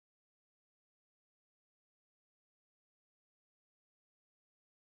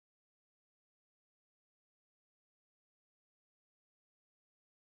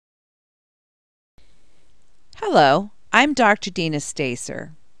Hello, I'm Dr. Deena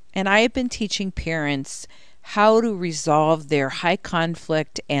Stacer, and I have been teaching parents how to resolve their high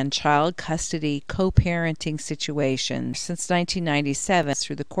conflict and child custody co-parenting situations since 1997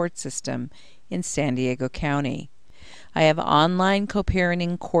 through the court system in San Diego County. I have online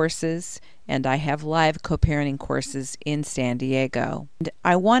co-parenting courses and I have live co-parenting courses in San Diego. And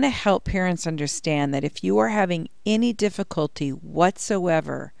I want to help parents understand that if you are having any difficulty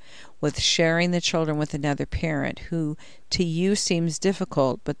whatsoever with sharing the children with another parent who to you seems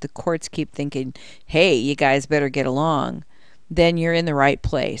difficult, but the courts keep thinking, hey, you guys better get along, then you're in the right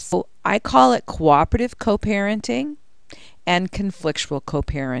place. So I call it cooperative co-parenting and conflictual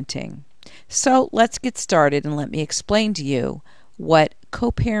co-parenting. So let's get started and let me explain to you what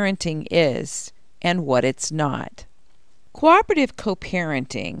co-parenting is and what it's not. Cooperative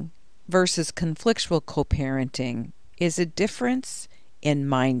co-parenting versus conflictual co-parenting is a difference in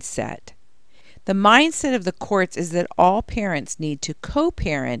mindset. The mindset of the courts is that all parents need to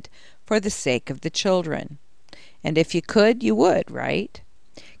co-parent for the sake of the children. And if you could, you would, right?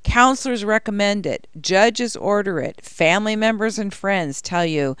 Counselors recommend it, judges order it, family members and friends tell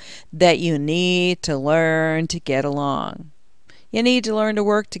you that you need to learn to get along. You need to learn to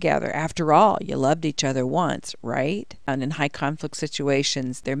work together. After all, you loved each other once, right? And in high conflict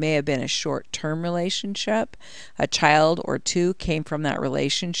situations, there may have been a short-term relationship. A child or two came from that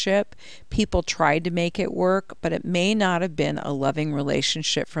relationship. People tried to make it work, but it may not have been a loving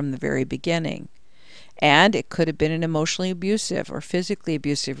relationship from the very beginning. And it could have been an emotionally abusive or physically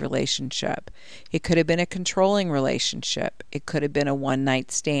abusive relationship. It could have been a controlling relationship. It could have been a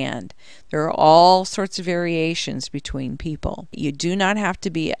one-night stand. There are all sorts of variations between people. You do not have to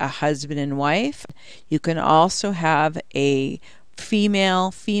be a husband and wife. You can also have a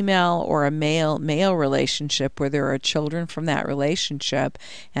female or a male relationship where there are children from that relationship,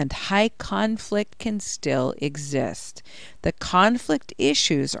 and high conflict can still exist. The conflict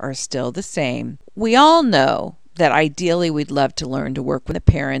issues are still the same. We all know that ideally we'd love to learn to work with the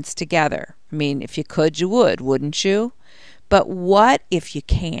parents together. I mean, if you could, you would, wouldn't you? But what if you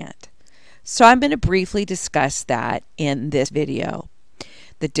can't? So I'm going to briefly discuss that in this video.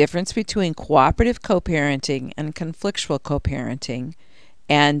 The difference between cooperative co-parenting and conflictual co-parenting,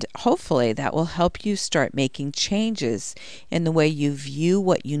 and hopefully that will help you start making changes in the way you view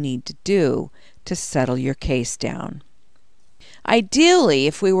what you need to do to settle your case down. Ideally,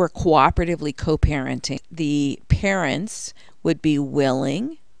 if we were cooperatively co-parenting, the parents would be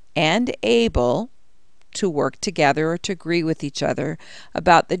willing and able to work together or to agree with each other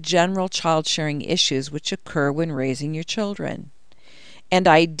about the general child sharing issues which occur when raising your children. And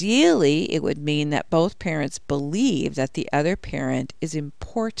ideally, it would mean that both parents believe that the other parent is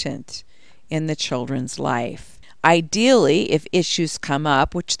important in the children's life. Ideally, if issues come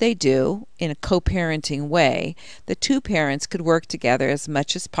up, which they do, in a co-parenting way, the two parents could work together as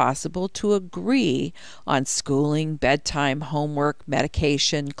much as possible to agree on schooling, bedtime, homework,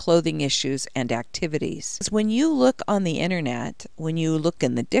 medication, clothing issues, and activities. When you look on the internet, when you look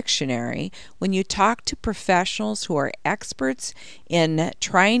in the dictionary, when you talk to professionals who are experts in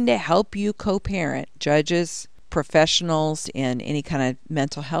trying to help you co-parent, judges, professionals in any kind of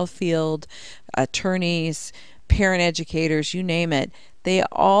mental health field, attorneys, parent educators, you name it, they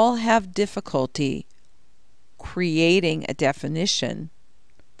all have difficulty creating a definition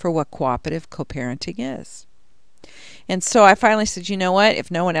for what cooperative co-parenting is. And so I finally said, you know what, if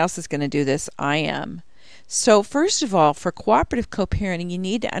no one else is going to do this, I am. So first of all, for cooperative co-parenting, you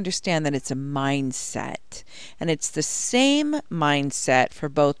need to understand that it's a mindset. And it's the same mindset for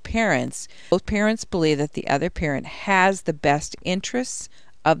both parents. Both parents believe that the other parent has the best interests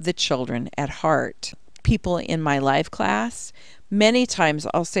of the children at heart. People in my live class, many times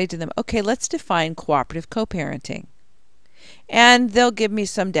I'll say to them, okay, let's define cooperative co-parenting. And they'll give me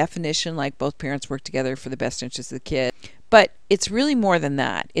some definition like both parents work together for the best interest of the kid. But it's really more than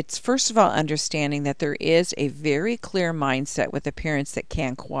that. It's first of all understanding that there is a very clear mindset with the parents that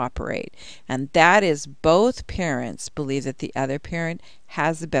can cooperate. And that is both parents believe that the other parent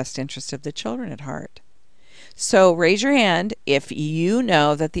has the best interest of the children at heart. So raise your hand if you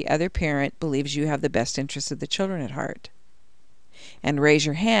know that the other parent believes you have the best interests of the children at heart. And raise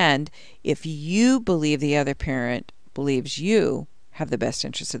your hand if you believe the other parent believes you have the best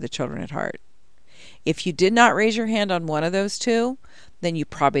interests of the children at heart. If you did not raise your hand on one of those two, then you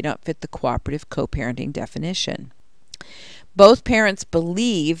probably don't fit the cooperative co-parenting definition. Both parents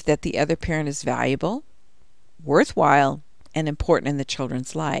believe that the other parent is valuable, worthwhile, and important in the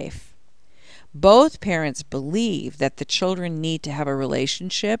children's life. Both parents believe that the children need to have a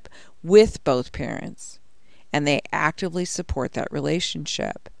relationship with both parents, and they actively support that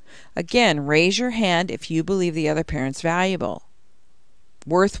relationship. Again, raise your hand if you believe the other parent's valuable,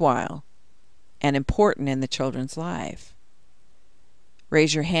 worthwhile, and important in the children's life.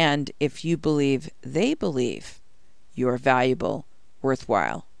 Raise your hand if you believe they believe you are valuable,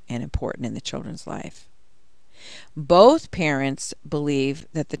 worthwhile, and important in the children's life. Both parents believe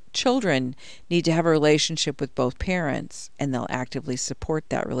that the children need to have a relationship with both parents, and they'll actively support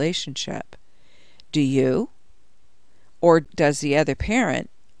that relationship. Do you? Or does the other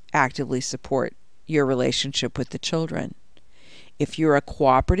parent actively support your relationship with the children? If you're a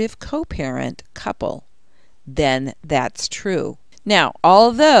cooperative co-parent couple, then that's true. Now,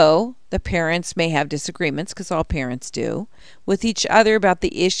 although the parents may have disagreements, because all parents do, with each other about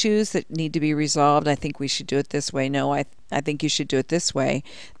the issues that need to be resolved, I think we should do it this way. No, I think you should do it this way.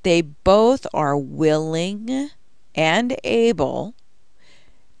 They both are willing and able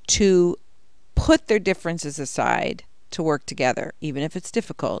to put their differences aside to work together, even if it's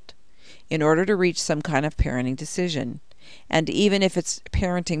difficult, in order to reach some kind of parenting decision. And even if it's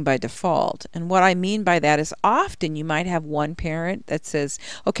parenting by default. And what I mean by that is often you might have one parent that says,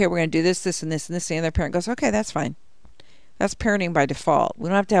 okay, we're going to do this, this, and this, and this. And the other parent goes, okay, that's fine. That's parenting by default. We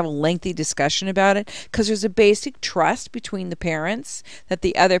don't have to have a lengthy discussion about it because there's a basic trust between the parents that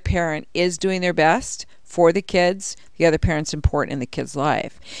the other parent is doing their best for the kids. The other parent's important in the kid's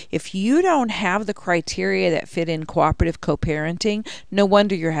life. If you don't have the criteria that fit in cooperative co-parenting, no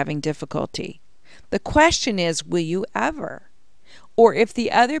wonder you're having difficulty. The question is, will you ever? Or if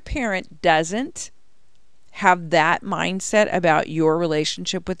the other parent doesn't have that mindset about your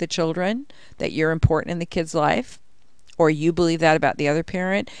relationship with the children, that you're important in the kid's life, or you believe that about the other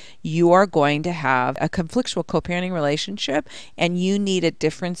parent, you are going to have a conflictual co-parenting relationship, and you need a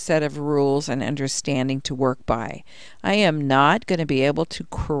different set of rules and understanding to work by. I am not going to be able to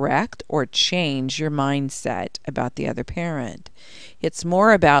correct or change your mindset about the other parent. It's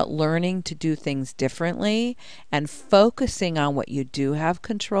more about learning to do things differently and focusing on what you do have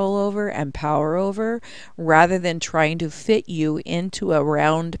control over and power over, rather than trying to fit you into a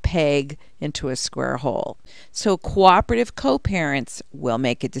round peg into a square hole. So cooperative co-parents will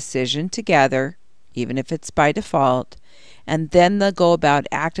make a decision together, even if it's by default, and then they'll go about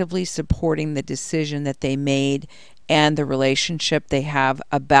actively supporting the decision that they made and the relationship they have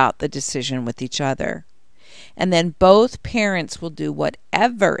about the decision with each other. And then both parents will do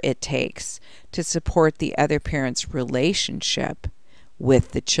whatever it takes to support the other parent's relationship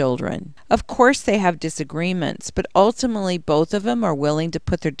with the children. Of course they have disagreements, but ultimately both of them are willing to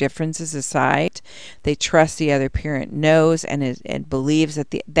put their differences aside. They trust the other parent knows and believes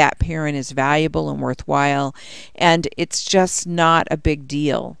that that parent is valuable and worthwhile, and it's just not a big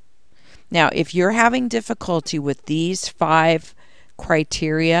deal. Now, if you're having difficulty with these 5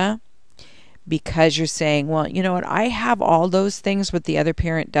 criteria, because you're saying, well, you know what, I have all those things but the other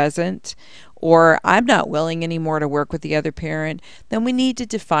parent doesn't, or I'm not willing anymore to work with the other parent, then we need to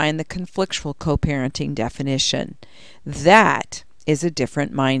define the conflictual co-parenting definition. That is a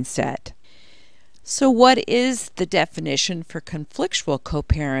different mindset. So what is the definition for conflictual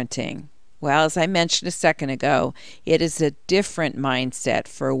co-parenting? Well, as I mentioned a second ago, it is a different mindset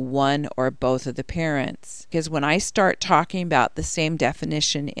for one or both of the parents. Because when I start talking about the same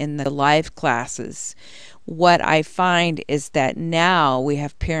definition in the live classes, what I find is that now we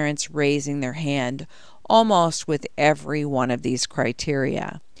have parents raising their hand almost with every one of these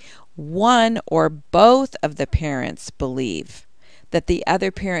criteria. One or both of the parents believe that the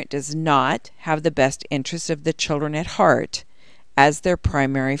other parent does not have the best interests of the children at heart as their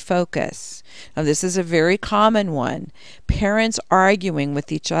primary focus. Now, this is a very common one. Parents arguing with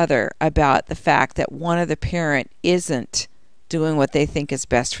each other about the fact that one of the parent isn't doing what they think is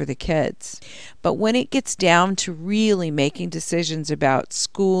best for the kids. But when it gets down to really making decisions about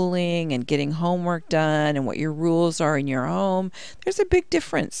schooling and getting homework done and what your rules are in your home, there's a big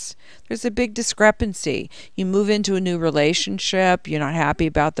difference. There's a big discrepancy. You move into a new relationship, you're not happy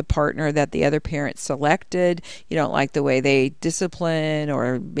about the partner that the other parent selected, you don't like the way they discipline,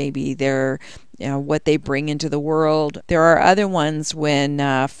 or maybe they're what they bring into the world. There are other ones when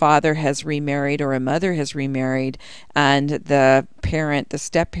a father has remarried or a mother has remarried and the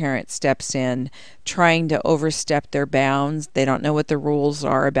step-parent steps in trying to overstep their bounds. They don't know what the rules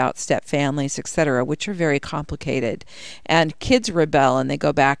are about step families, etc., which are very complicated. And kids rebel and they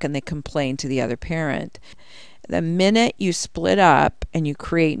go back and they complain to the other parent. The minute you split up and you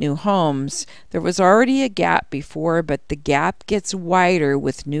create new homes, there was already a gap before, but the gap gets wider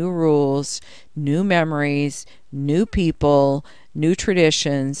with new rules, new memories, new people, new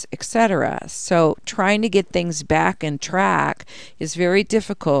traditions, etc. So trying to get things back on track is very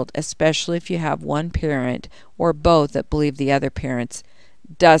difficult, especially if you have one parent or both that believe the other parent's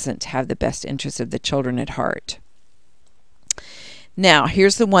doesn't have the best interests of the children at heart. Now,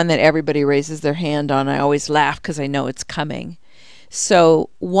 here's the one that everybody raises their hand on. I always laugh because I know it's coming. So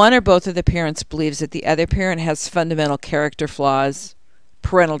one or both of the parents believes that the other parent has fundamental character flaws,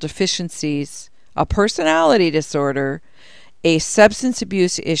 parental deficiencies, a personality disorder, a substance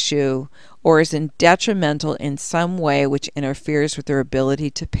abuse issue, or is detrimental in some way which interferes with their ability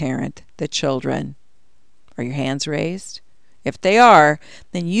to parent the children. Are your hands raised? If they are,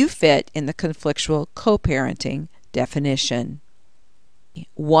 then you fit in the conflictual co-parenting definition.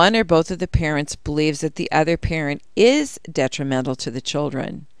 One or both of the parents believes that the other parent is detrimental to the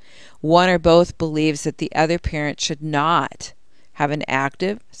children. One or both believes that the other parent should not have an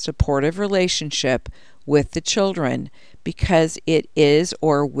active, supportive relationship with the children because it is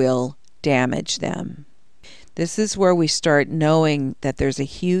or will damage them. This is where we start knowing that there's a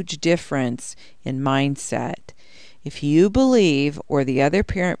huge difference in mindset. If you believe, or the other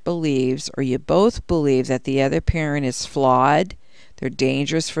parent believes, or you both believe that the other parent is flawed, they're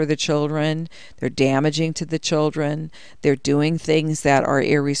dangerous for the children, they're damaging to the children, they're doing things that are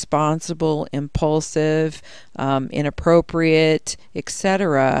irresponsible, impulsive, inappropriate,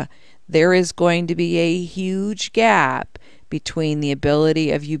 etc., there is going to be a huge gap between the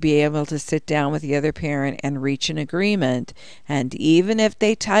ability of you being able to sit down with the other parent and reach an agreement. And even if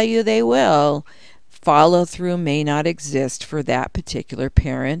they tell you they will, follow through may not exist for that particular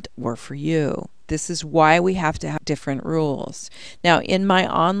parent or for you. This is why we have to have different rules. Now, in my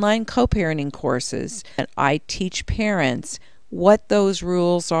online co-parenting courses, I teach parents what those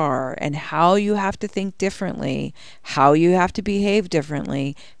rules are and how you have to think differently, how you have to behave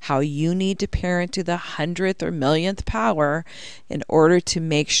differently, how you need to parent to the 100th or millionth power in order to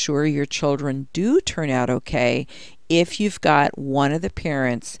make sure your children do turn out okay if you've got one of the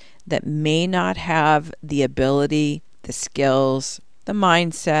parents that may not have the ability, the skills, the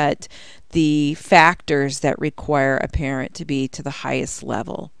mindset, the factors that require a parent to be to the highest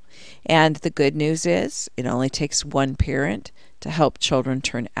level. And the good news is it only takes one parent to help children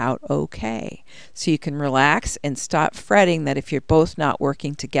turn out okay. So you can relax and stop fretting that if you're both not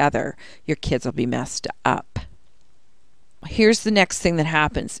working together, your kids will be messed up. Here's the next thing that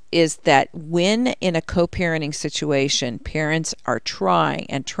happens is that when in a co-parenting situation, parents are trying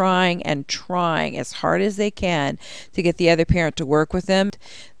and trying and trying as hard as they can to get the other parent to work with them,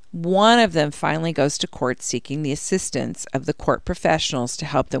 one of them finally goes to court seeking the assistance of the court professionals to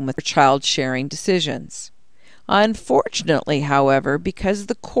help them with their child sharing decisions. Unfortunately, however, because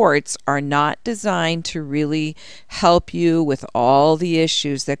the courts are not designed to really help you with all the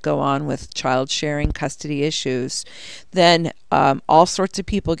issues that go on with child sharing custody issues, then all sorts of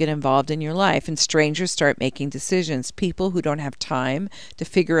people get involved in your life and strangers start making decisions. People who don't have time to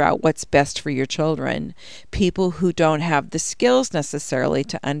figure out what's best for your children. People who don't have the skills necessarily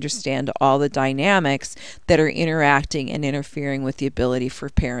to understand all the dynamics that are interacting and interfering with the ability for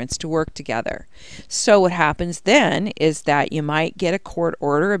parents to work together. So what happens then is that you might get a court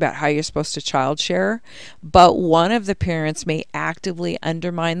order about how you're supposed to child share, but one of the parents may actively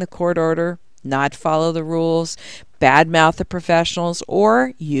undermine the court order, not follow the rules, badmouth the professionals,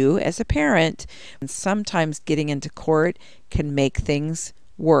 or you as a parent. And sometimes getting into court can make things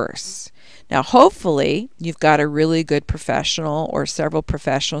worse. Now, hopefully, you've got a really good professional or several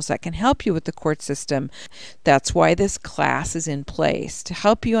professionals that can help you with the court system. That's why this class is in place, to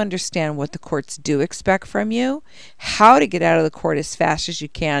help you understand what the courts do expect from you, how to get out of the court as fast as you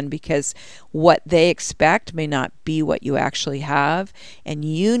can, because what they expect may not be what you actually have, and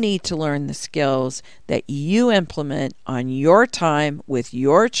you need to learn the skills that you implement on your time with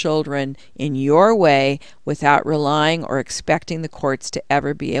your children in your way without relying or expecting the courts to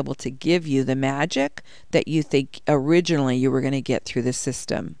ever be able to give you the magic that you think originally you were going to get through the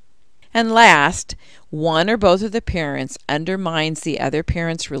system. And last, one or both of the parents undermines the other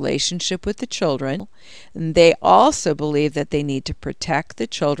parent's relationship with the children. They also believe that they need to protect the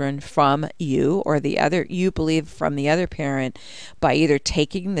children from you, or you believe from the other parent, by either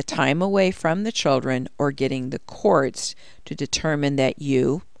taking the time away from the children or getting the courts to determine that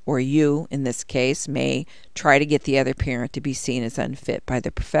you, or you in this case, may try to get the other parent to be seen as unfit by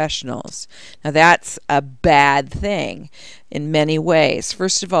the professionals. Now that's a bad thing in many ways.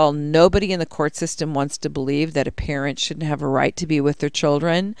 First of all, nobody in the court system wants to believe that a parent shouldn't have a right to be with their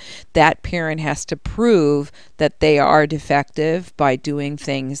children. That parent has to prove that they are defective by doing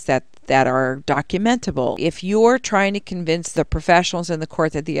things that are documentable. If you're trying to convince the professionals in the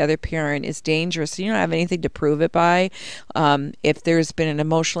court that the other parent is dangerous, you don't have anything to prove it by. If there's been an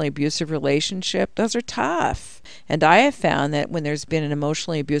emotionally abusive relationship, those are tough. And I have found that when there's been an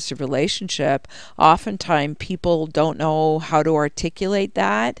emotionally abusive relationship, oftentimes people don't know how to articulate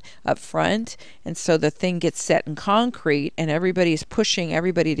that up front. And so the thing gets set in concrete and everybody's pushing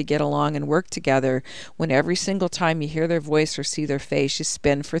everybody to get along and work together, when every single time you hear their voice or see their face, you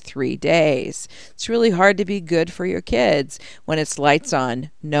spin for 3 days. It's really hard to be good for your kids when it's lights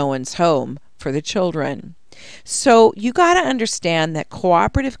on, no one's home for the children. So you got to understand that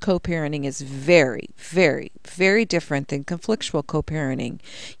cooperative co-parenting is very, very, very different than conflictual co-parenting.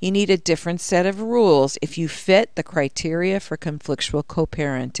 You need a different set of rules if you fit the criteria for conflictual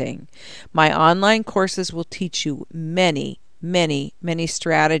co-parenting. My online courses will teach you many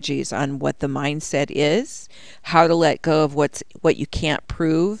strategies on what the mindset is, how to let go of what you can't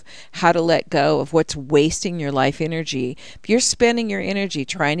prove, how to let go of what's wasting your life energy. If you're spending your energy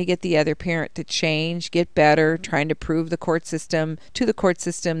trying to get the other parent to change, get better, trying to prove to the court system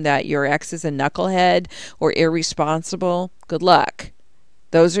that your ex is a knucklehead or irresponsible, good luck.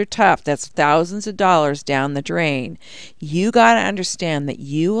 Those are tough. That's thousands of dollars down the drain. You got to understand that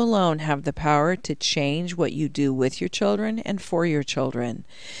you alone have the power to change what you do with your children and for your children.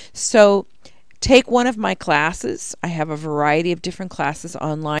 So take one of my classes. I have a variety of different classes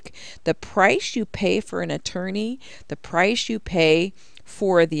online. The price you pay for an attorney, the price you pay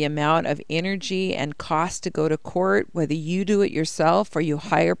for the amount of energy and cost to go to court, whether you do it yourself or you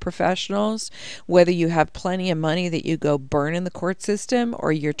hire professionals, whether you have plenty of money that you go burn in the court system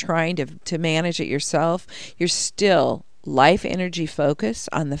or you're trying to manage it yourself, you're still life energy focused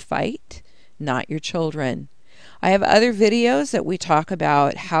on the fight, not your children. I have other videos that we talk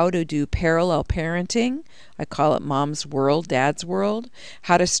about how to do parallel parenting. I call it Mom's World, Dad's World.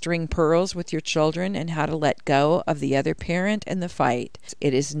 How to string pearls with your children and how to let go of the other parent and the fight.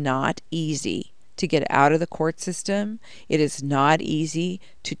 It is not easy to get out of the court system. It is not easy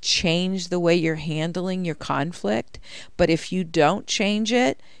to change the way you're handling your conflict. But if you don't change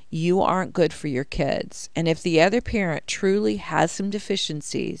it, you aren't good for your kids. And if the other parent truly has some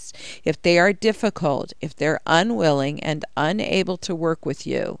deficiencies, if they are difficult, if they're unwilling and unable to work with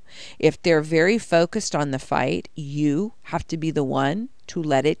you, if they're very focused on the fight, you have to be the one to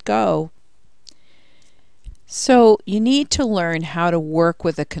let it go. So you need to learn how to work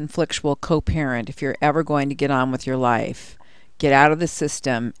with a conflictual co-parent if you're ever going to get on with your life. Get out of the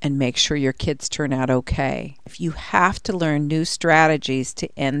system and make sure your kids turn out okay. If you have to learn new strategies to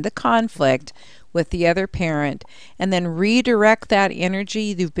end the conflict with the other parent and then redirect that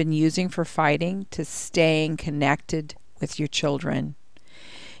energy you've been using for fighting to staying connected with your children.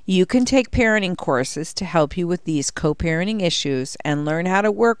 You can take parenting courses to help you with these co-parenting issues and learn how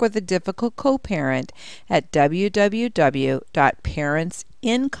to work with a difficult co-parent at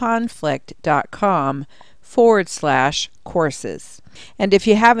www.parentsinconflict.com/courses. And if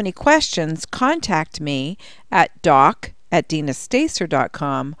you have any questions, contact me at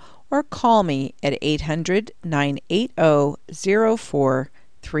doc@deenastacer.com or call me at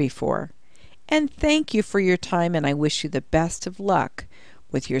 800-980-0434. And thank you for your time, and I wish you the best of luck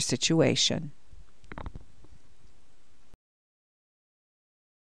with your situation.